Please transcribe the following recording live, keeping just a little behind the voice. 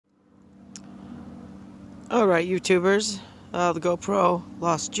Alright, YouTubers, the GoPro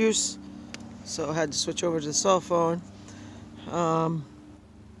lost juice, so I had to switch over to the cell phone.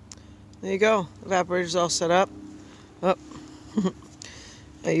 There you go, evaporator's all set up. Oh.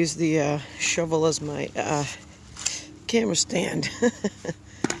 I use the shovel as my camera stand.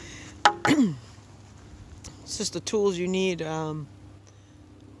 It's just the tools you need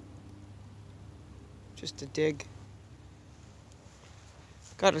just to dig.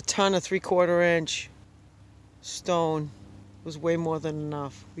 Got a ton of 3/4 inch stone. It was way more than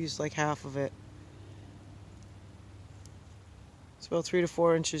enough. We used like half of it. It's about 3 to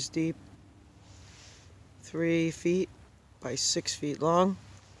 4 inches deep, 3 feet by 6 feet long.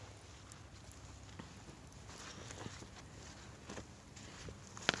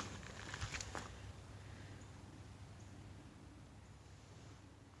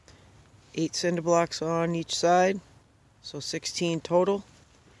 Eight cinder blocks on each side, so 16 total.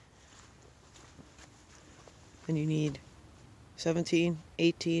 And you need 17,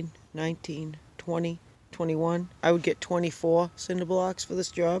 18, 19, 20, 21. I would get 24 cinder blocks for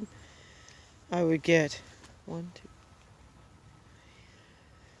this job. I would get 1, 2.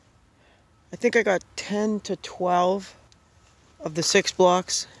 I think I got 10 to 12 of the 6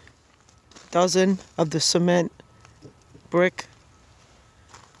 blocks, a dozen of the cement brick,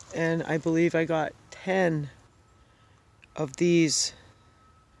 and I believe I got 10 of these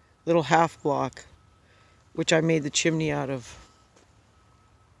little half block, which I made the chimney out of.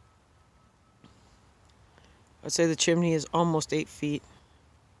 I'd say the chimney is almost 8 feet.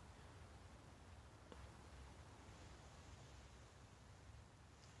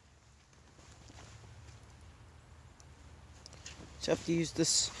 Just have to use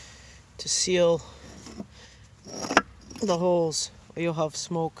this to seal the holes, or you'll have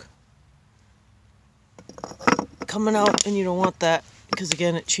smoke coming out, and you don't want that because,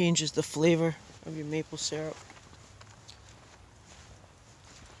 again, it changes the flavor of your maple syrup.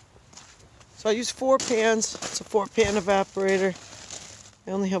 So I use 4 pans. It's a 4-pan evaporator.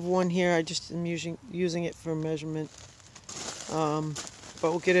 I only have one here. I just am using it for measurement. But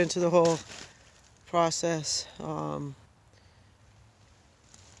we'll get into the whole process when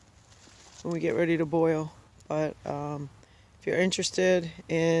we get ready to boil. But if you're interested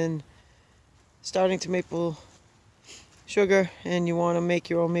in starting to maple sugar and you want to make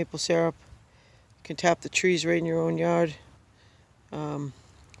your own maple syrup, you can tap the trees right in your own yard.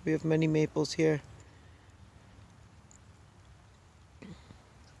 We have many maples here.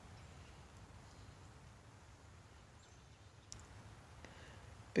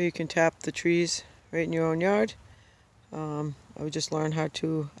 But you can tap the trees right in your own yard. I would just learn how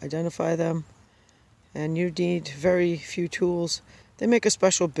to identify them. And you need very few tools. They make a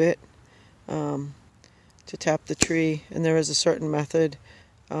special bit to tap the tree, and there is a certain method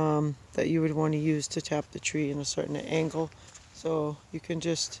that you would want to use to tap the tree in a certain angle. So you can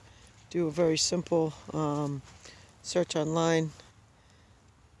just do a very simple search online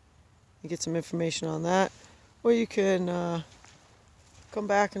and get some information on that. Or you can come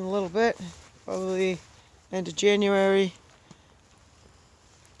back in a little bit, probably end of January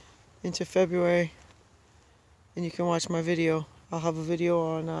into February, and you can watch my video. I'll have a video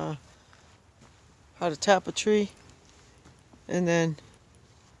on how to tap a tree and then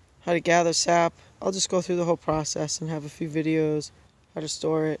how to gather sap. I'll just go through the whole process and have a few videos, how to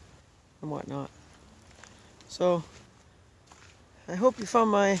store it and whatnot. So I hope you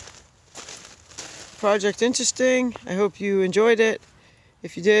found my project interesting. I hope you enjoyed it.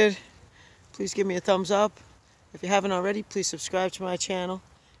 If you did, please give me a thumbs up. If you haven't already, please subscribe to my channel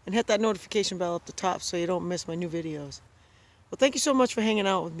and hit that notification bell up the top so you don't miss my new videos. Well, thank you so much for hanging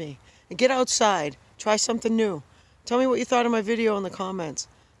out with me. And get outside. Try something new. Tell me what you thought of my video in the comments.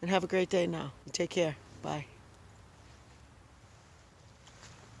 And have a great day now. Take care. Bye.